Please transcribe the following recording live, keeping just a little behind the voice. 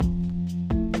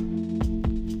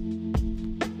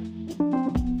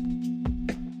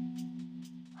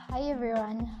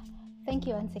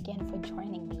you once again for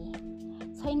joining me.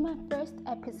 So in my first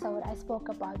episode, I spoke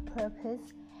about purpose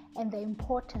and the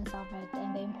importance of it,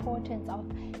 and the importance of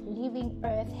leaving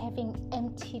earth having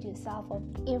emptied yourself of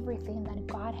everything that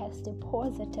God has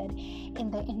deposited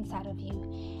in the inside of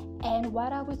you. And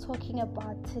what are we talking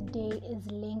about today is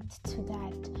linked to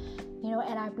that.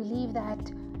 And I believe that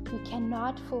you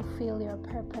cannot fulfill your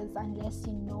purpose unless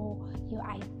you know your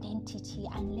identity,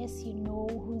 unless you know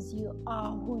whose you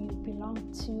are, who you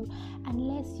belong to,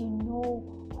 unless you know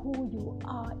who you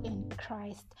are in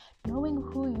Christ. Knowing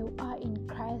who you are in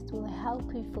Christ will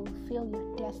help you fulfill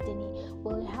your destiny,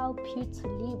 will help you to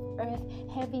leave earth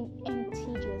having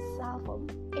emptied yourself of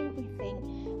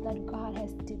everything that God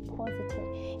has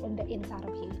deposited in the inside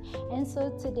of you. And so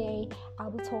today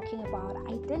I'll be talking about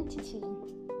identity.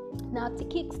 Now, to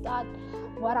kickstart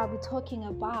what I'll be talking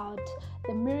about,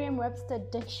 the Merriam-Webster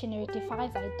dictionary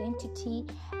defines identity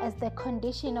as the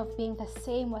condition of being the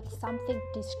same with something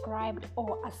described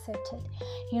or asserted.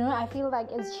 I feel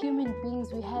like as human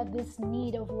beings, we have this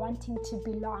need of wanting to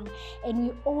belong, and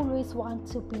we always want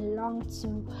to belong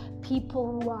to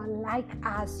people who are like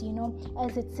us,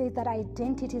 as it says that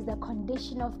identity is the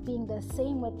condition of being the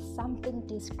same with something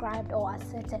described or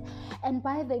asserted. And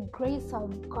by the grace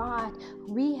of God,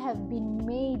 we have been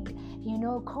made,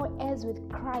 co-heirs with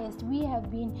Christ.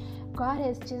 God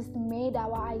has just made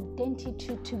our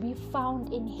identity to be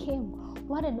found in Him.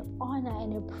 What an honor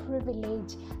and a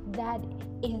privilege that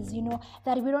is,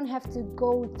 that we don't have to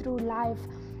go through life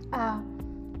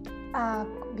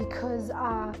because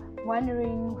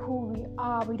wondering who we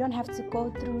are. We don't have to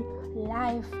go through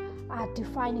life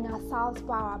defining ourselves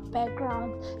by our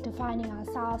backgrounds, defining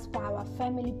ourselves by our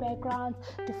family backgrounds,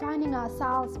 defining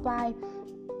ourselves by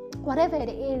whatever it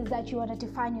is that you want to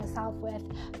define yourself with,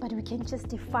 but we can just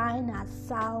define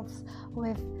ourselves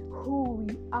with who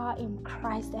we are in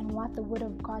Christ and what the Word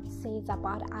of God says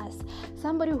about us.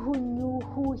 Somebody who knew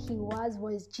who He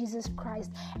was Jesus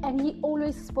Christ, and He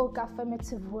always spoke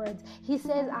affirmative words. He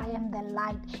says, I am the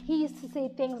light. He used to say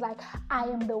things like, I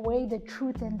am the way, the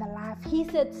truth, and the life. He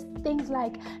said things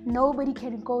like, nobody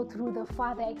can go through the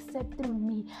Father except through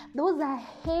me. Those are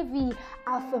heavy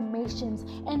affirmations,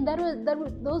 and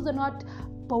those are not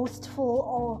boastful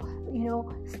or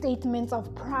statements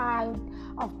of pride,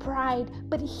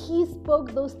 but He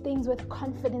spoke those things with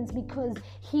confidence because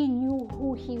He knew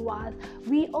who He was.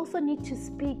 We also need to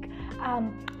speak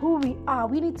who we are.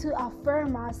 We need to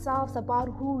affirm ourselves about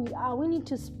who we are. We need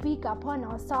to speak upon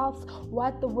ourselves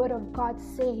what the Word of God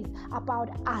says about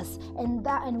us, and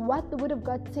what the Word of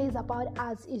God says about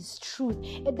us is truth.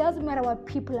 It doesn't matter what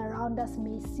people around us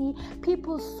may see.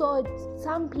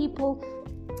 Some people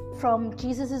from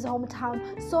Jesus' hometown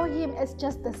saw Him as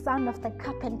just the son of the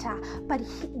carpenter, but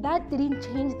that didn't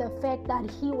change the fact that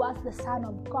He was the Son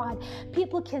of God.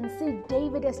 People can see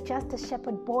David as just a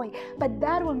shepherd boy, but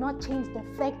that will not change the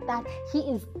fact that he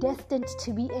is destined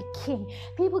to be a king.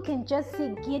 People can just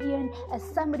see Gideon as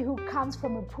somebody who comes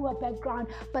from a poor background,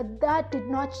 but that did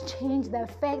not change the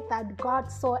fact that God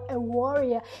saw a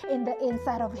warrior in the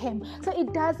inside of him. So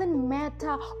it doesn't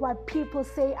matter what people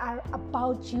say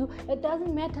about you. It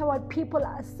doesn't matter what people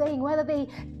are saying, whether they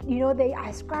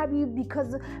ascribe you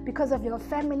because of your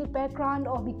family background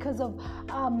or because of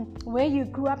where you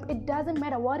grew up. It doesn't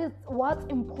matter. What's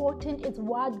important is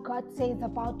what God says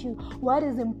about you. What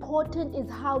is important is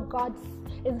how God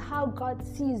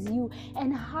sees you,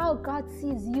 and how God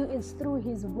sees you is through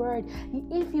His Word.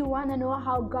 If you want to know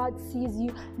how God sees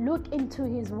you, look into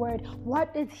His Word.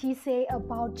 What does He say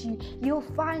about you? You'll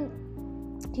find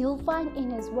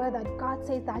in His Word that God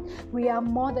says that we are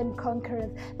more than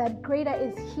conquerors, that greater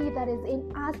is He that is in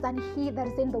us than he that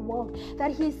is in the world,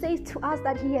 that He says to us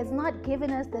that He has not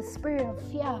given us the spirit of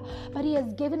fear, but He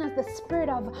has given us the spirit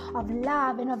of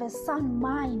love and of a sound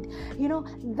mind.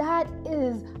 That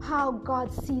is how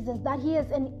God sees us, that He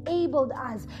has enabled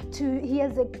us He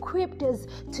has equipped us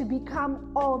to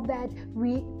become all that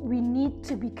we need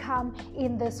to become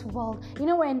in this world.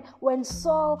 When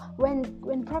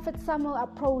Prophet Samuel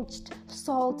approached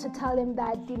Saul to tell him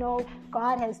that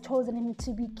God has chosen him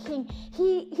to be king,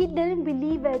 he didn't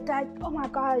believe it. That, oh my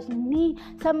gosh, me,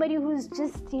 somebody who's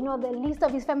just the least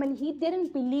of his family, he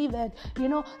didn't believe it.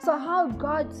 So how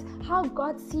God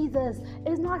sees us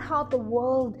is not how the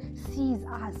world sees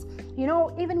us.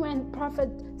 Even when Prophet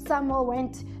Samuel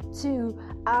went to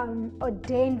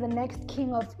ordain the next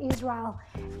king of Israel,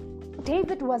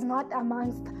 David was not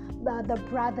amongst the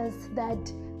brothers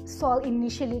that Samuel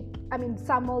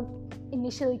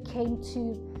initially came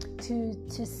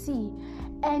to see.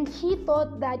 And he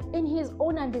thought that in his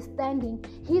own understanding,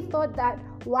 he thought that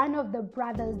one of the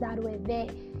brothers that were there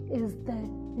is the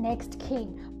next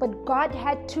king. But God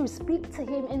had to speak to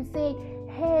him and say,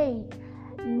 hey,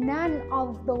 none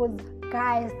of those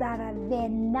guys that are there,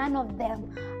 none of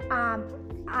them are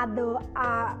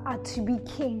to be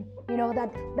king.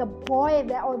 That the boy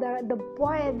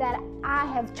that I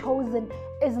have chosen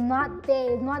is not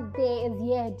there as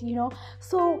yet.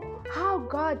 So how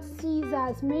God sees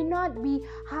us may not be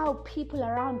how people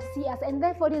around see us, and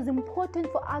therefore it is important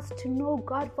for us to know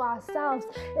God for ourselves.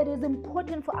 It is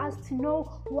important for us to know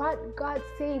what God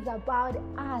says about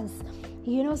us,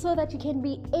 so that you can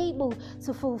be able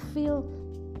to fulfill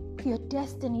your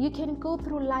destiny. You can go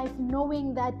through life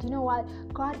knowing that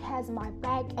God has my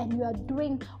back, and you are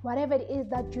doing whatever it is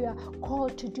that you are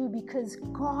called to do because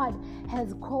God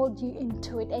has called you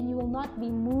into it, and you will not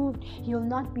be moved, you will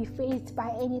not be faced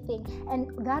by anything.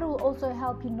 And that will also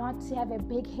help you not to have a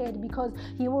big head, because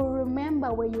you will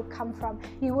remember where you come from,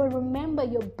 you will remember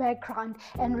your background,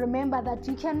 and remember that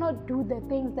you cannot do the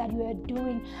things that you are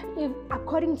doing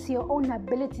according to your own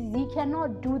abilities. You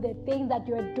cannot do the things that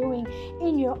you are doing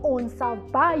in your own self,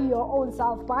 by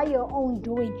your own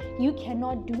doing. You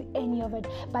cannot do any of it,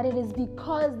 but it is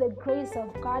because the grace of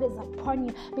God is upon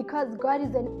you, because God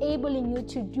is enabling you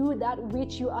to do that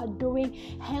which you are doing,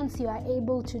 hence you are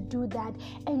able to do that.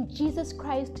 And Jesus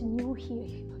Christ knew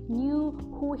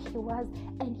who he was,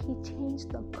 and he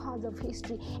changed the course of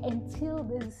history. Until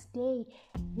this day,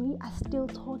 we are still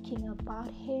talking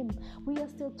about him. We are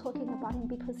still talking about him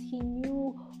because he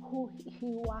knew who he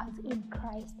was in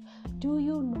Christ. Do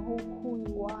you know who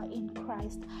you are in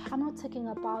Christ? I'm not talking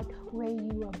about where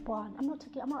you were born. I'm not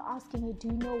asking you, do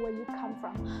you know where you come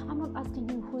from? I'm not asking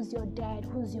you who's your dad,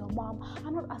 who's your mom.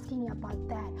 I'm not asking you about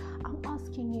that. I'm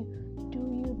asking you, do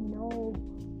you know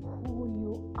who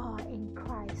you are in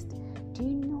Christ? Do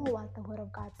you know what the Word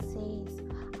of God says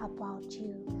about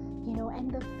you?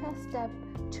 And the first step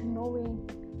to knowing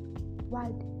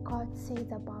what God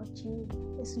says about you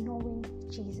is knowing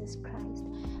Jesus Christ.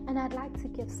 And I'd like to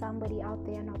give somebody out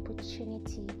there an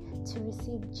opportunity to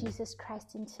receive Jesus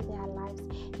Christ into their lives.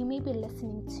 You may be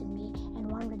listening to me and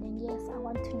wondering, yes, I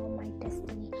want to know my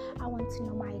destiny. I want to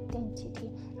know my identity.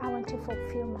 I want to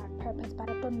fulfill my purpose, but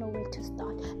I don't know where to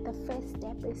start. The first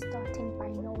step is starting by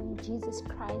knowing Jesus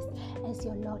Christ as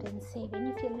your Lord and Savior.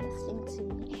 And if you're listening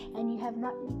to me and you have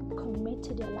not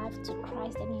committed your life to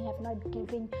Christ, and you have not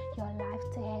given your life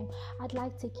to Him, I'd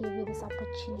like to give you this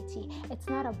opportunity. It's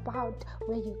not about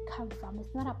where you come from.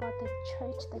 It's not about the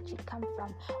church that you come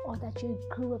from or that you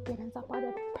grew up in. It's about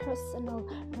a personal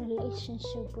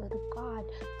relationship with God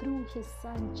through His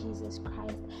Son, Jesus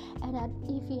Christ. And that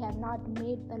if you have not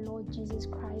made the Lord Jesus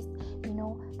Christ,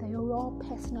 your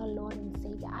personal Lord and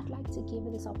Savior, I'd like to give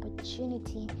you this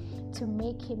opportunity to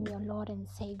make Him your Lord and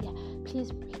Savior.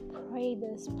 Please pray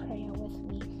this prayer with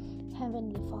me.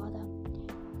 Heavenly Father,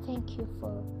 thank you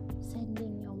for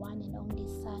sending your one and only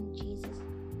Son, Jesus,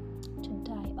 to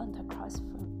die on the cross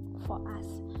for us.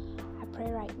 I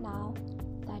pray right now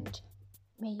that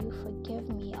may you forgive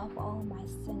me of all my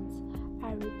sins.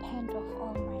 I repent of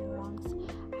all my wrongs.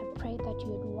 I pray that you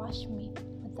would wash me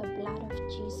with the blood of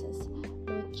Jesus.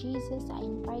 Lord Jesus, I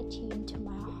invite you into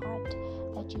my heart,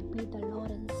 that you be the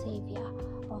Lord and Savior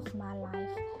of my life.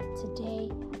 Today,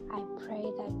 I pray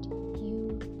that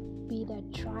you be the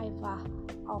driver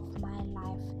of my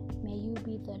life. May you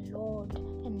be the Lord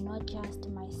and not just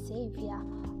my Savior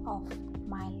of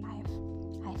my life.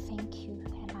 I thank you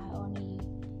and I honor you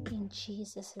in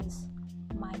Jesus'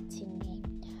 mighty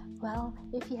name. Well,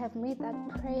 if you have made that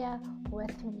prayer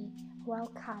with me,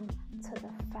 welcome to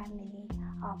the family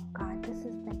of God. This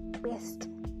is the best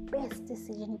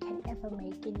decision you can ever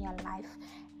make in your life.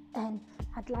 And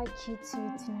I'd like you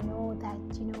to know that,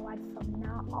 from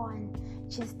now on,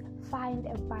 just find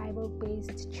a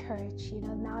Bible-based church.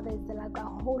 Now there's like a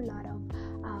whole lot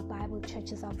of Bible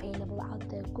churches available out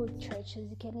there, good churches.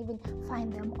 You can even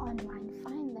find them online.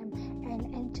 Find them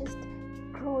and just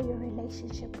grow your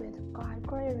relationship with God,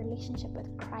 grow your relationship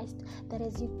with Christ, that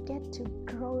as you get to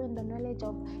grow in the knowledge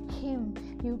of Him,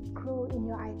 you grow in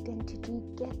your identity,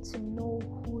 you get to know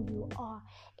who you are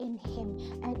in Him,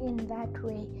 and in that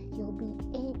way, you'll be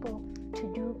able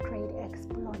to do great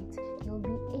exploits. You'll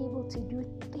be able to do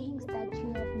things that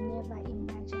you have never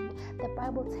imagined. The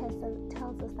Bible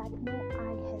tells us that no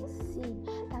eye has seen,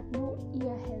 that no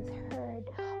ear has heard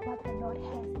what the Lord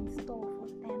has in store for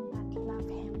them that love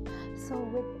Him. So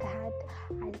with that,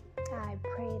 I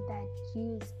pray that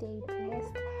you stay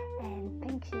blessed, and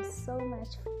thank you so much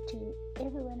to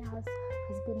everyone else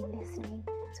who's been listening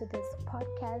to this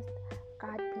podcast.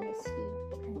 God bless you.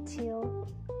 Until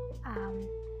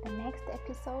the next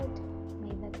episode,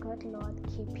 may the good Lord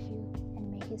keep you,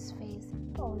 and may His face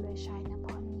always shine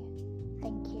upon you.